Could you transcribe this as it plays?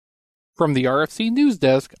From the RFC News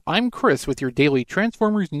Desk, I'm Chris with your daily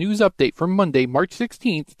Transformers news update for Monday, March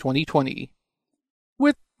 16th, 2020.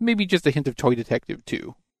 With maybe just a hint of Toy Detective,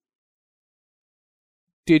 too.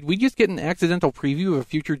 Did we just get an accidental preview of a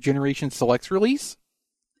future Generation Selects release?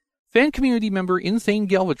 Fan community member Insane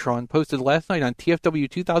Galvatron posted last night on TFW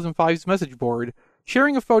 2005's message board,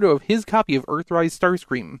 sharing a photo of his copy of Earthrise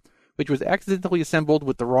Starscream, which was accidentally assembled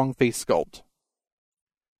with the wrong face sculpt.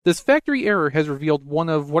 This factory error has revealed one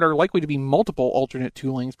of what are likely to be multiple alternate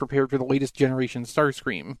toolings prepared for the latest generation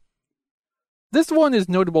Starscream. This one is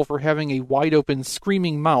notable for having a wide-open,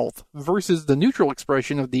 screaming mouth versus the neutral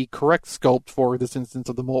expression of the correct sculpt for this instance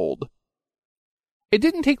of the mold. It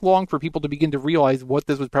didn't take long for people to begin to realize what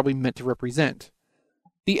this was probably meant to represent.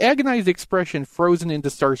 The agonized expression frozen into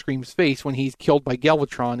Starscream's face when he's killed by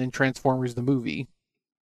Galvatron in Transformers the movie.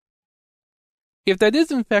 If that is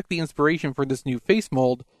in fact the inspiration for this new face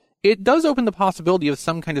mold, it does open the possibility of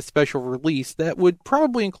some kind of special release that would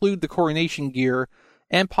probably include the coronation gear,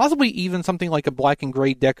 and possibly even something like a black and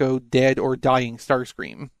gray deco dead or dying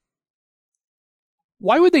Starscream.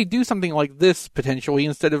 Why would they do something like this, potentially,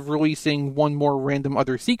 instead of releasing one more random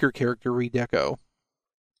other Seeker character redeco?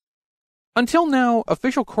 Until now,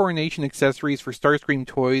 official coronation accessories for Starscream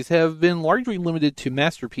toys have been largely limited to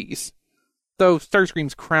Masterpiece, though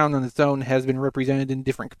Starscream's crown on its own has been represented in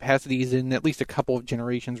different capacities in at least a couple of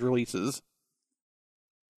Generations releases.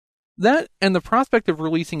 That and the prospect of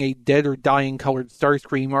releasing a dead or dying colored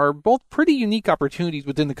Starscream are both pretty unique opportunities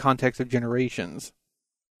within the context of Generations.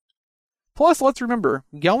 Plus, let's remember,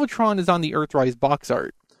 Galvatron is on the Earthrise box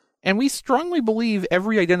art, and we strongly believe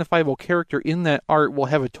every identifiable character in that art will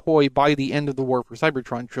have a toy by the end of the War for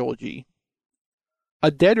Cybertron trilogy. A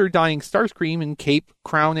dead or dying Starscream in cape,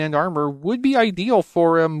 crown, and armor would be ideal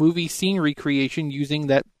for a movie scene recreation using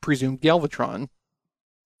that presumed Galvatron.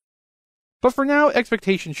 But for now,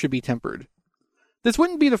 expectations should be tempered. This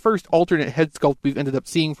wouldn't be the first alternate head sculpt we've ended up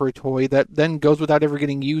seeing for a toy that then goes without ever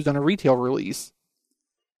getting used on a retail release.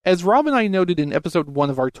 As Rob and I noted in episode 1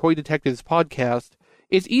 of our Toy Detectives podcast,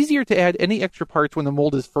 it's easier to add any extra parts when the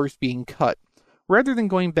mold is first being cut, rather than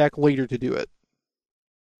going back later to do it.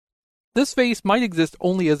 This face might exist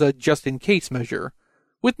only as a just-in-case measure,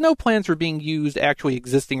 with no plans for being used actually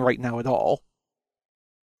existing right now at all.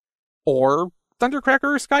 Or Thundercracker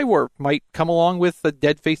or Skywarp might come along with a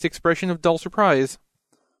dead-faced expression of dull surprise.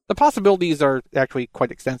 The possibilities are actually quite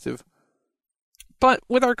extensive. But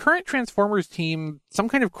with our current Transformers team, some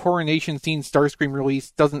kind of coronation scene Starscream release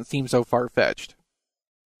doesn't seem so far-fetched.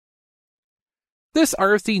 This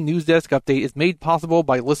RFC News Desk update is made possible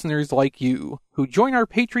by listeners like you, who join our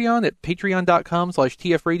Patreon at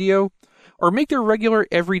patreon.com/tfradio, or make their regular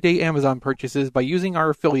everyday Amazon purchases by using our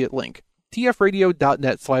affiliate link,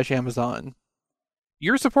 tfradio.net/Amazon.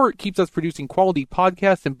 Your support keeps us producing quality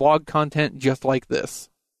podcasts and blog content just like this.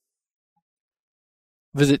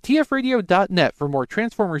 Visit tfradio.net for more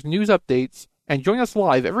Transformers news updates, and join us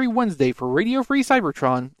live every Wednesday for Radio Free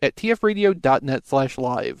Cybertron at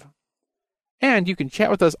tfradio.net/live. And you can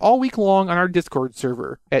chat with us all week long on our Discord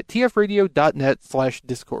server at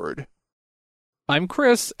tfradio.net/discord. I'm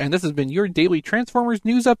Chris, and this has been your daily Transformers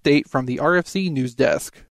news update from the RFC News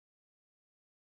Desk.